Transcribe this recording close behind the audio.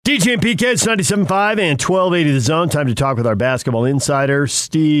DJ and PK, it's 97.5 and 1280 The Zone. Time to talk with our basketball insider,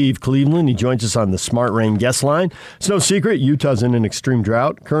 Steve Cleveland. He joins us on the Smart Rain guest line. It's no secret, Utah's in an extreme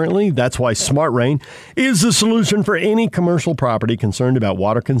drought currently. That's why Smart Rain is the solution for any commercial property concerned about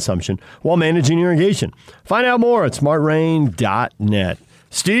water consumption while managing irrigation. Find out more at smartrain.net.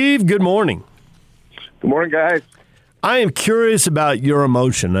 Steve, good morning. Good morning, guys. I am curious about your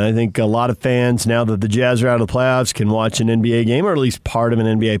emotion. I think a lot of fans, now that the Jazz are out of the playoffs, can watch an NBA game, or at least part of an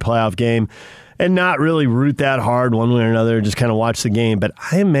NBA playoff game, and not really root that hard one way or another, just kind of watch the game. But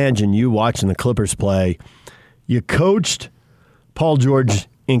I imagine you watching the Clippers play. You coached Paul George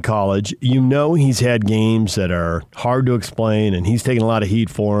in college. You know he's had games that are hard to explain, and he's taken a lot of heat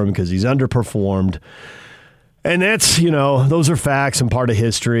for him because he's underperformed. And that's, those are facts and part of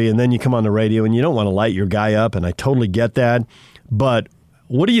history. And then you come on the radio and you don't want to light your guy up, and I totally get that. But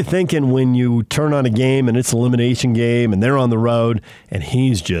what are you thinking when you turn on a game and it's an elimination game and they're on the road and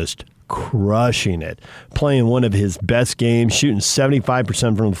he's just crushing it, playing one of his best games, shooting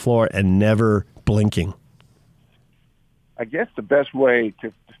 75% from the floor and never blinking? I guess the best way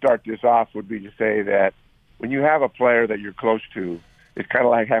to start this off would be to say that when you have a player that you're close to, it's kind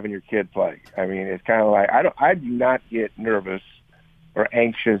of like having your kid play. I mean, it's kind of like I do not get nervous or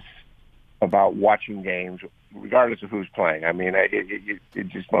anxious about watching games, regardless of who's playing. I mean, it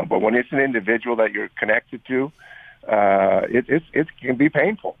just. But when it's an individual that you're connected to, it can be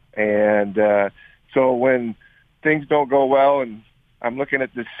painful. And so when things don't go well, and I'm looking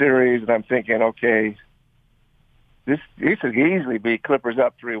at this series and I'm thinking, okay, this could easily be Clippers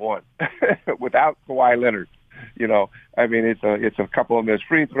up 3-1 without Kawhi Leonard. I mean, it's a couple of missed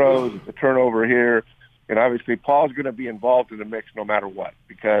free throws, it's a turnover here, and obviously Paul's going to be involved in the mix no matter what,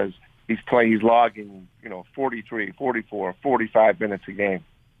 because he's logging, 43, 44, 45 minutes a game.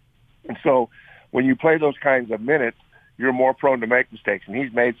 And so when you play those kinds of minutes, you're more prone to make mistakes, and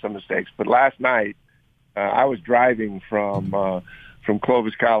he's made some mistakes. But last night, I was driving from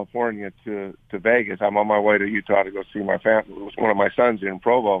Clovis, California to Vegas. I'm on my way to Utah to go see my family. It was one of my sons in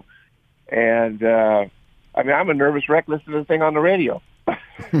Provo. And, I mean, I'm a nervous wreck listening to the thing on the radio.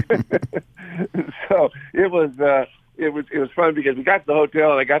 So it was fun because we got to the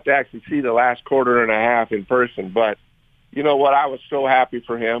hotel and I got to actually see the last quarter and a half in person. But you know what? I was so happy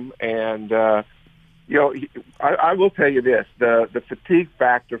for him. And, I will tell you this, the fatigue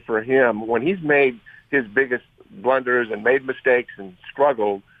factor for him, when he's made his biggest blunders and made mistakes and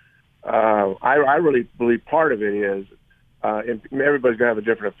struggled, I really believe part of it is, and everybody's going to have a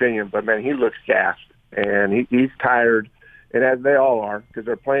different opinion, but, man, he looks gassed. And he's tired, and as they all are, because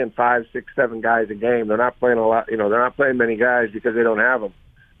they're playing 5, 6, 7 guys a game. They're not playing a lot. They're not playing many guys because they don't have them.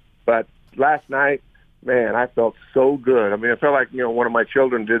 But last night, man, I felt so good. I mean, I felt like one of my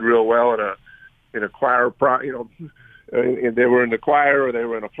children did real well in a choir. They were in the choir, or they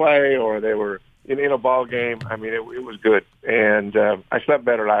were in a play, or they were in a ball game. I mean, it was good, and I slept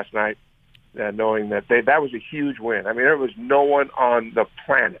better last night, knowing that that was a huge win. I mean, there was no one on the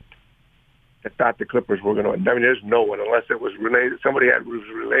planet that thought the Clippers were going to win. I mean, there's no one, unless it was related. Somebody was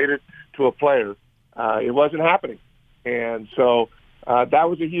related to a player. It wasn't happening. And so that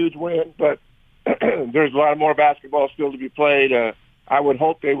was a huge win, but there's a lot more basketball still to be played. I would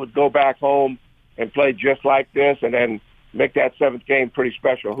hope they would go back home and play just like this and then make that 7th game pretty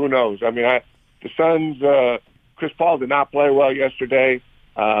special. Who knows? I mean, the Suns, Chris Paul did not play well yesterday.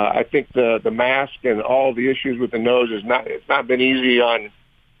 I think the mask and all the issues with the nose it's not been easy on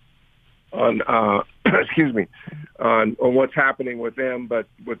excuse me, on what's happening with them, but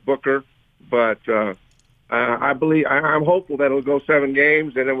with Booker. But I'm hopeful that it'll go 7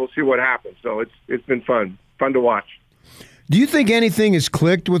 games, and then we'll see what happens. So it's been fun to watch. Do you think anything has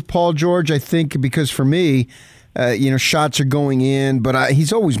clicked with Paul George? I think because for me, shots are going in, but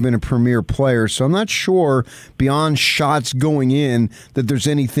he's always been a premier player, so I'm not sure beyond shots going in that there's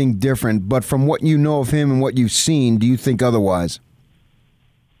anything different. But from what you know of him and what you've seen, do you think otherwise?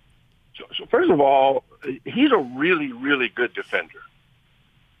 So first of all, he's a really, really good defender.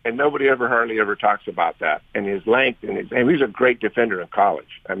 And nobody hardly ever talks about that. And his length, and he's a great defender in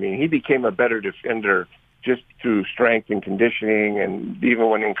college. I mean, he became a better defender just through strength and conditioning, and even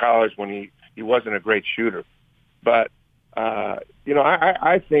when in college when he wasn't a great shooter. But, I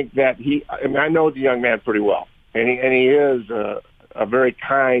think that I know the young man pretty well. And he is a very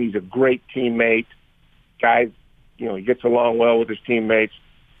kind, he's a great teammate. Guy, he gets along well with his teammates.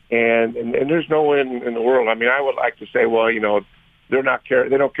 And there's no one in the world. I mean, I would like to say, well, they don't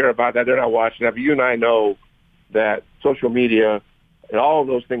care about that. They're not watching that. But you and I know that social media and all of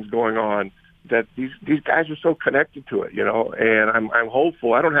those things going on, that these guys are so connected to it, and I'm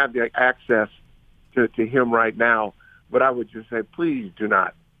hopeful. I don't have the access to him right now, but I would just say, please do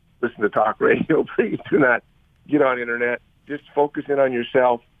not listen to talk radio. Please do not get on the internet. Just focus in on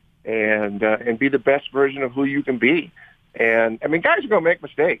yourself and be the best version of who you can be. And I mean, guys are going to make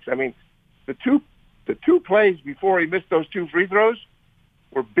mistakes. I mean, the two plays before he missed those 2 free throws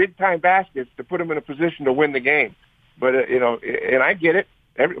were big time baskets to put him in a position to win the game. But and I get it.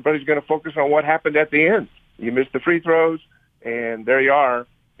 Everybody's going to focus on what happened at the end. You missed the free throws, and there you are.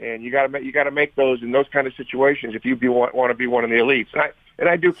 And you got to make those in those kind of situations if you want to be one of the elites. And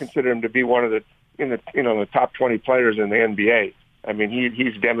I do consider him to be one of the top 20 players in the NBA. I mean,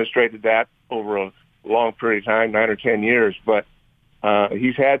 he's demonstrated that over a long period of time, 9 or 10 years. But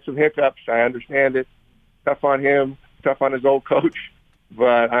he's had some hiccups. I understand it. Tough on him. Tough on his old coach.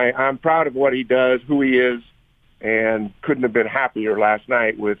 But I'm proud of what he does, who he is, and couldn't have been happier last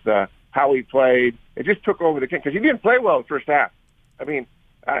night with how he played. It just took over the game because he didn't play well in the first half. I mean,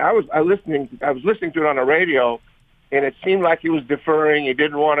 I was listening to it on the radio, and it seemed like he was deferring. He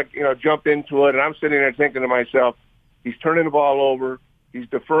didn't want to, jump into it. And I'm sitting there thinking to myself, he's turning the ball over. He's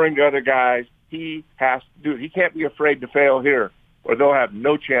deferring to other guys. He has to do it. He can't be afraid to fail here, or they'll have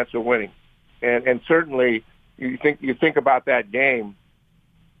no chance of winning. And certainly, you think about that game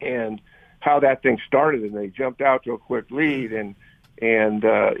and how that thing started, and they jumped out to a quick lead, and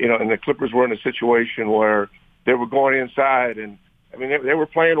the Clippers were in a situation where they were going inside, and I mean they were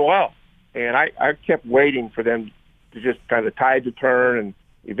playing well, and I kept waiting for them to just kind of tide to turn, and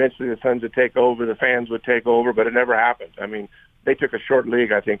eventually the Suns would take over, the fans would take over, but it never happened. I mean, they took a short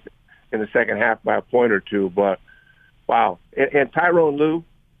lead, I think, in the second half by a point or two, but wow. And Tyronn Lue,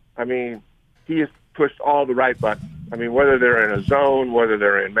 I mean, he has pushed all the right buttons. I mean, whether they're in a zone, whether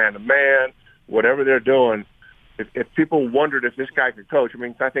they're in man-to-man, whatever they're doing, if people wondered if this guy could coach, I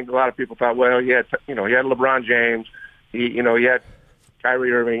mean, I think a lot of people thought, well, he had LeBron James, he had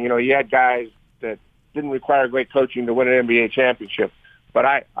Kyrie Irving, he had guys that didn't require great coaching to win an NBA championship. But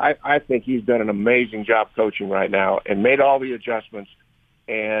I think he's done an amazing job coaching right now and made all the adjustments.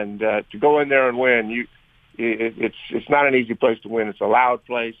 And to go in there and win, it's not an easy place to win. It's a loud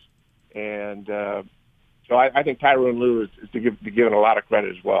place, and so I think Tyronn Lue is to be given a lot of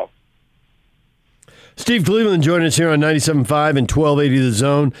credit as well. Steve Cleveland joining us here on 97.5 and 1280 The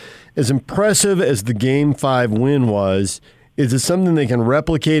Zone. As impressive as the Game 5 win was, is it something they can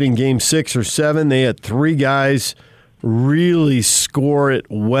replicate in Game 6 or 7? They had 3 guys really score it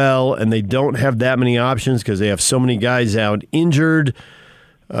well, and they don't have that many options because they have so many guys out injured.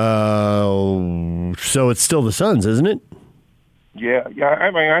 So it's still the Suns, isn't it? Yeah.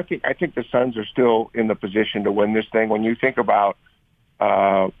 I mean, I think the Suns are still in the position to win this thing. When you think about,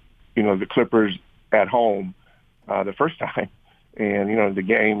 the Clippers at home the first time, and the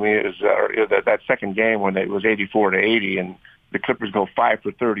game is that second game when it was 84-80, and the Clippers go 5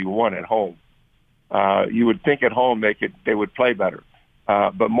 for 31 at home. You would think at home they would play better,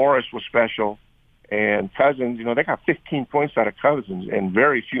 but Morris was special, and Cousins. They got 15 points out of Cousins in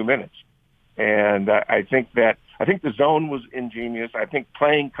very few minutes, and I think the zone was ingenious. I think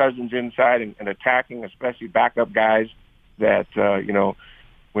playing Cousins inside and attacking, especially backup guys that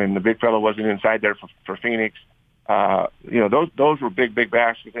when the big fella wasn't inside there for Phoenix, those were big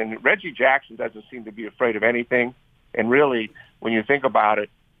baskets. And Reggie Jackson doesn't seem to be afraid of anything, and really, when you think about it.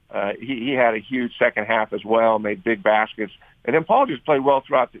 He had a huge second half as well, made big baskets. And then Paul just played well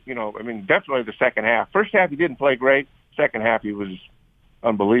throughout, definitely the second half. First half, he didn't play great. Second half, he was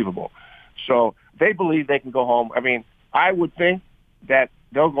unbelievable. So they believe they can go home. I mean, I would think that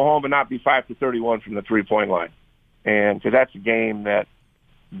they'll go home and not be 5 for 31 from the three-point line. And because that's a game that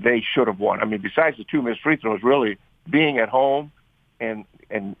they should have won. I mean, besides the 2 missed free throws, really being at home and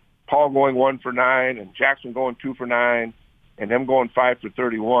Paul going 1 for 9 and Jackson going 2 for 9, and them going 5 for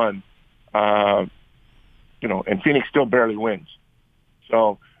 31, and Phoenix still barely wins.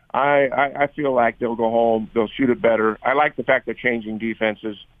 So I feel like they'll go home, they'll shoot it better. I like the fact they're changing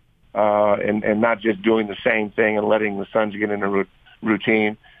defenses and not just doing the same thing and letting the Suns get in a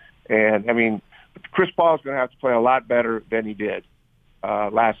routine. And, I mean, Chris Paul is going to have to play a lot better than he did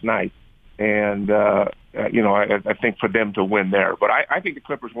last night. And, I think for them to win there. But I think the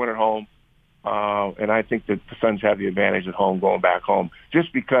Clippers win at home. And I think that the Suns have the advantage at home going back home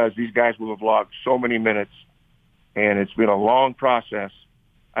just because these guys will have logged so many minutes, and it's been a long process.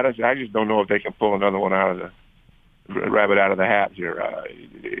 I just don't know if they can pull another one out of the rabbit out of the hat here.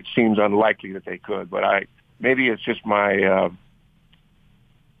 It seems unlikely that they could, but maybe it's just my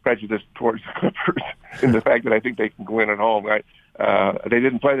prejudice towards the Clippers in the fact that I think they can win at home. They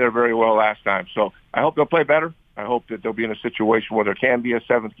didn't play there very well last time, so I hope they'll play better. I hope that they'll be in a situation where there can be a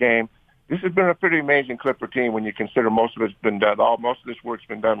 7th game. This has been a pretty amazing Clipper team when you consider most of it's been done. Most of this work's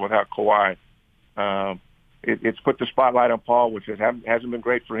been done without Kawhi. it's put the spotlight on Paul, which hasn't been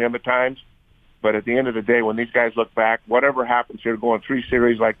great for him at times. But at the end of the day, when these guys look back, whatever happens here, going 3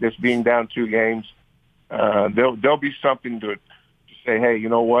 series like this, being down 2 games, there'll be something to say, hey, you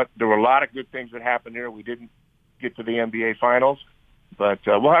know what? There were a lot of good things that happened here. We didn't get to the NBA Finals, but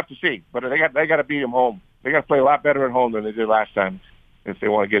we'll have to see. But they got to beat them home. They got to play a lot better at home than they did last time if they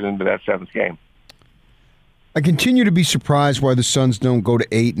want to get into that 7th game. I continue to be surprised why the Suns don't go to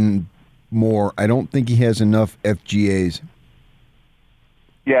Ayton more. I don't think he has enough FGAs.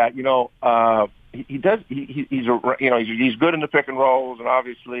 Yeah, he does. He's good in the pick and rolls, and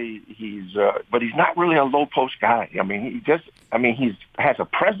obviously but he's not really a low post guy. I mean, he has a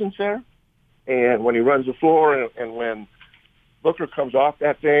presence there, and when he runs the floor, and when Booker comes off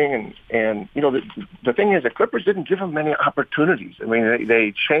that thing, and the thing is, the Clippers didn't give him many opportunities. I mean,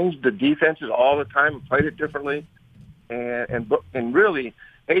 they changed the defenses all the time and played it differently, and really,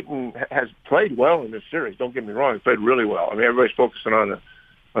 Ayton has played well in this series. Don't get me wrong; he played really well. I mean, everybody's focusing on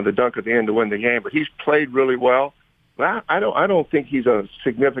the dunk at the end to win the game, but he's played really well. But I don't think he's a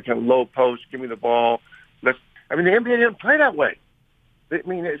significant low post. Give me the ball. The NBA didn't play that way. I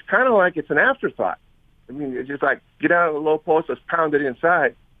mean, it's kind of like it's an afterthought. I mean, it's just like, get out of the low post, let's pound it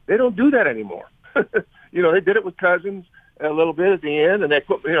inside. They don't do that anymore. They did it with Cousins a little bit at the end, and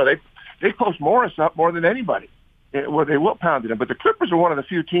they post Morris up more than anybody. Well, they will pound it in. But the Clippers are one of the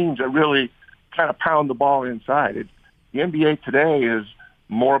few teams that really kind of pound the ball inside. The NBA today is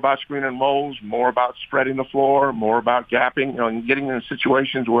more about screen and rolls, more about spreading the floor, more about gapping, and getting into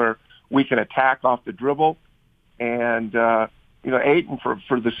situations where we can attack off the dribble. And, Ayton,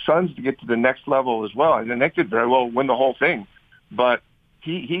 for the Suns to get to the next level as well, and they could very well win the whole thing. But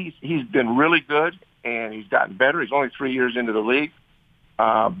he's been really good, and he's gotten better. He's only 3 years into the league.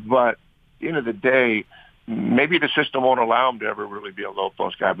 But at the end of the day, maybe the system won't allow him to ever really be a low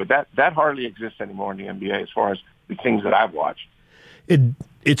post guy. But that hardly exists anymore in the NBA as far as the things that I've watched.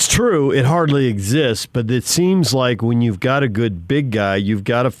 It's true. It hardly exists, but it seems like when you've got a good big guy, you've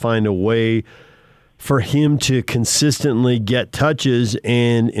got to find a way for him to consistently get touches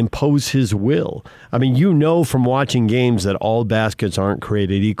and impose his will. I mean, from watching games that all baskets aren't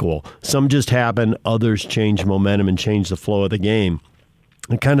created equal. Some just happen, others change momentum and change the flow of the game.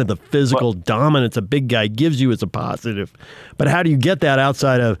 And kind of the physical dominance a big guy gives you is a positive. But how do you get that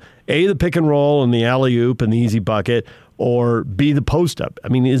outside of, A, the pick and roll and the alley-oop and the easy bucket, or B, the post-up? I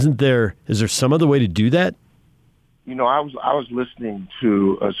mean, is there some other way to do that? I was listening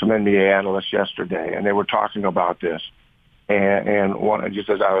to some NBA analysts yesterday, and they were talking about this. And one, just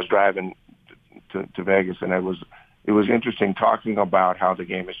as I was driving to Vegas, and it was interesting talking about how the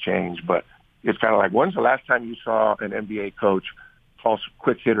game has changed. But it's kind of like, when's the last time you saw an NBA coach call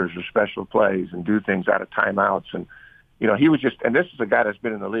quick hitters or special plays and do things out of timeouts? And he was just, and this is a guy that's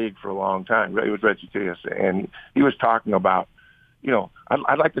been in the league for a long time. It was Reggie Theus, and he was talking about,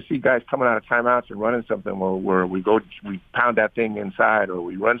 I'd like to see guys coming out of timeouts and running something where we pound that thing inside, or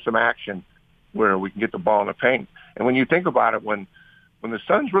we run some action where we can get the ball in the paint. And when you think about it, when the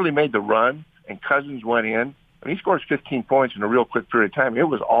Suns really made the run and Cousins went in, he scores 15 points in a real quick period of time. It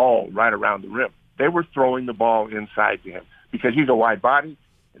was all right around the rim. They were throwing the ball inside to him because he's a wide body.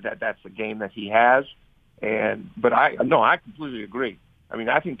 That's the game that he has. But I completely agree. I mean,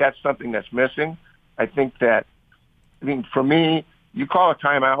 I think that's something that's missing. For me, you call a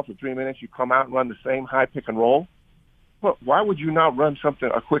timeout for 3 minutes, you come out and run the same high pick and roll. Well, why would you not run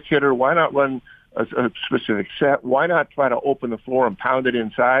a quick hitter? Why not run a specific set? Why not try to open the floor and pound it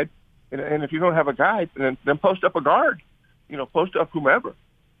inside? And if you don't have a guy, then post up a guard. Post up whomever.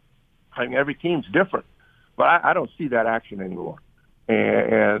 I mean, every team's different. But I don't see that action anymore.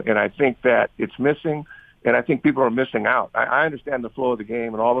 And I think that it's missing. And I think people are missing out. I understand the flow of the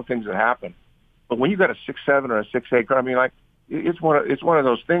game and all the things that happen, but when you got a 6'7" or a 6'8" guard, it's one of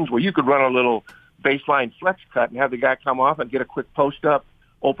those things where you could run a little baseline flex cut and have the guy come off and get a quick post up,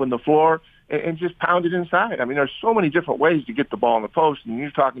 open the floor, and just pound it inside. I mean, there's so many different ways to get the ball in the post. And you're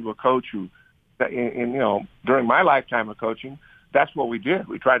talking to a coach who, during my lifetime of coaching, that's what we did.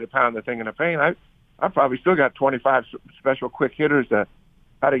 We tried to pound the thing in the paint. I probably still got 25 special quick hitters that.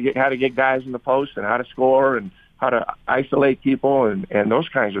 How to get guys in the post and how to score and how to isolate people and those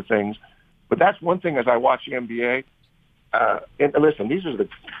kinds of things. But that's one thing as I watch the NBA. And listen, these are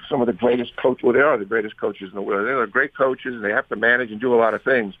some of the greatest coaches. Well, they are the greatest coaches in the world. They're great coaches, and they have to manage and do a lot of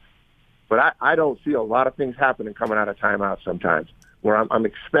things. But I don't see a lot of things happening coming out of timeout sometimes where I'm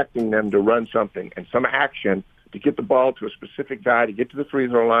expecting them to run something and some action to get the ball to a specific guy, to get to the free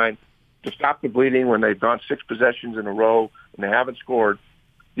throw line, to stop the bleeding when they've gone 6 possessions in a row and they haven't scored.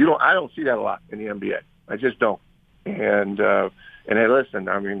 I don't see that a lot in the NBA. I just don't. And hey, listen,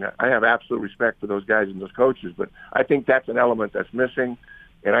 I mean, I have absolute respect for those guys and those coaches, but I think that's an element that's missing.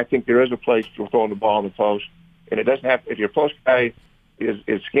 And I think there is a place for throwing the ball in the post. And it doesn't have, if your post guy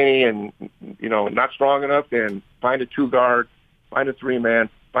is skinny and, not strong enough, then find a 2-guard, find a 3-man,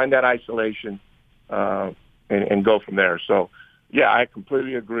 find that isolation, and go from there. So, yeah, I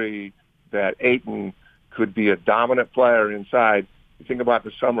completely agree that Ayton could be a dominant player inside. You think about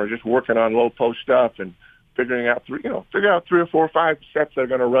the summer, just working on low post stuff and figuring out 3 or 4 or 5 sets they're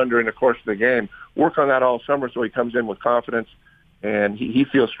going to run during the course of the game. Work on that all summer so he comes in with confidence, and he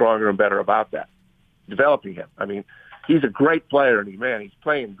feels stronger and better about that. Developing him. I mean, he's a great player, and he's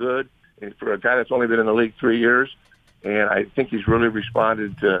playing good. And for a guy that's only been in the league 3 years, and I think he's really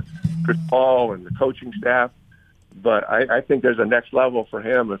responded to Chris Paul and the coaching staff. But I think there's a next level for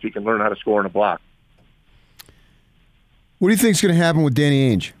him if he can learn how to score in a block. What do you think is going to happen with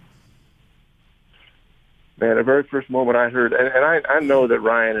Danny Ainge? Man, the very first moment I heard, and I know that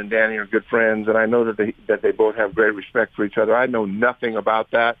Ryan and Danny are good friends, and I know that they both have great respect for each other. I know nothing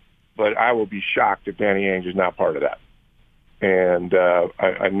about that, but I will be shocked if Danny Ainge is not part of that. And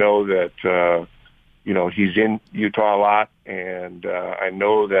I know that he's in Utah a lot, and I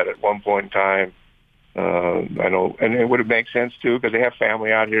know that at one point in time, I know, and it would make sense too because they have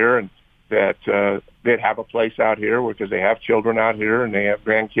family out here, and that they'd have a place out here because they have children out here and they have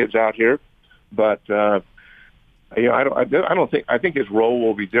grandkids out here. But I think his role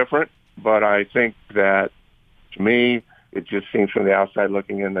will be different, but I think that, to me, it just seems from the outside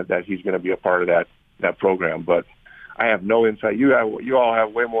looking in that he's going to be a part of that program. But I have no insight. You all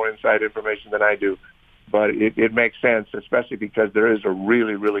have way more inside information than I do, but it makes sense, especially because there is a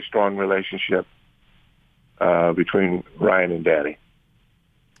really, really strong relationship between Ryan and Danny.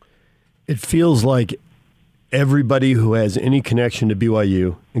 It feels like everybody who has any connection to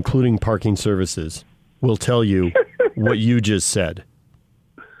BYU, including parking services, will tell you what you just said.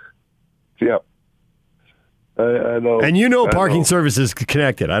 Yep. I know. And parking services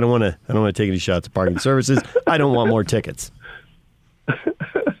connected. I don't want to take any shots at parking services. I don't want more tickets.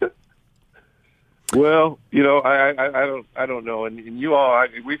 Well, I don't know. And you all,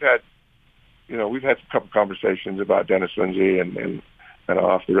 we've had a couple conversations about Dennis Lindsey and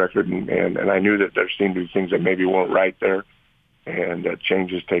off the record, and I knew that there seemed to be things that maybe weren't right there, and that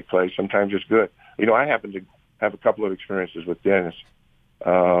changes take place. Sometimes it's good. I happen to have a couple of experiences with Dennis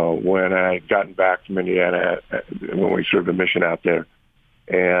when I had gotten back from Indiana when we served a mission out there.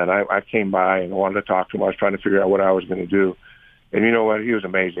 And I came by and wanted to talk to him. I was trying to figure out what I was going to do. And you know what? He was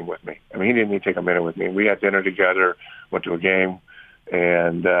amazing with me. I mean, he didn't even take a minute with me. We had dinner together, went to a game,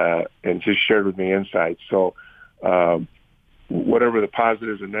 and just shared with me insights. So whatever the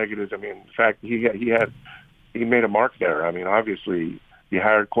positives and negatives, I mean, in fact, he made a mark there. I mean, obviously, he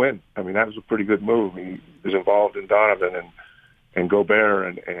hired Quinn. I mean, that was a pretty good move. He was involved in Donovan and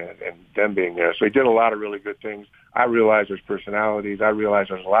Gobert and them being there. So he did a lot of really good things. I realize there's personalities. I realize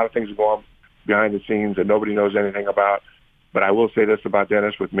there's a lot of things going on behind the scenes that nobody knows anything about. But I will say this about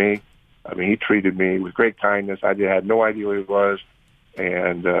Dennis with me. I mean, he treated me with great kindness. I had no idea who he was.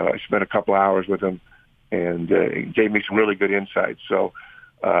 And I spent a couple hours with him and he gave me some really good insights. So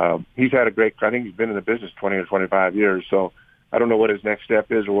he's had I think he's been in the business 20 or 25 years. So I don't know what his next step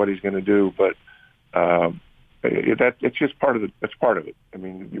is or what he's going to do, but it's just part of it. That's part of it. I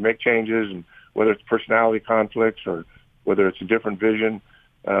mean, you make changes, and whether it's personality conflicts or whether it's a different vision,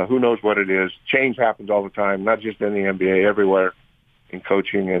 who knows what it is. Change happens all the time, not just in the NBA, everywhere in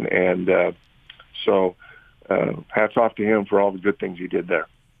coaching. And so hats off to him for all the good things he did there.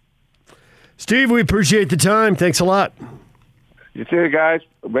 Steve, we appreciate the time. Thanks a lot. You too, guys.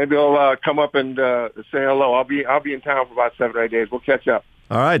 Maybe I'll come up and say hello. I'll be in town for about 7 or 8 days. We'll catch up.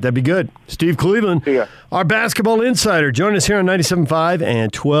 All right, that'd be good. Steve Cleveland, our basketball insider, join us here on 97.5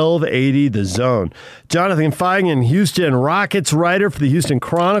 and 1280 The Zone. Jonathan Feigen, Houston Rockets writer for the Houston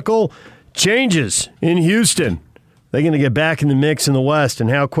Chronicle. Changes in Houston. They're going to get back in the mix in the West, and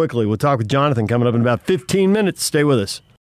how quickly. We'll talk with Jonathan coming up in about 15 minutes. Stay with us.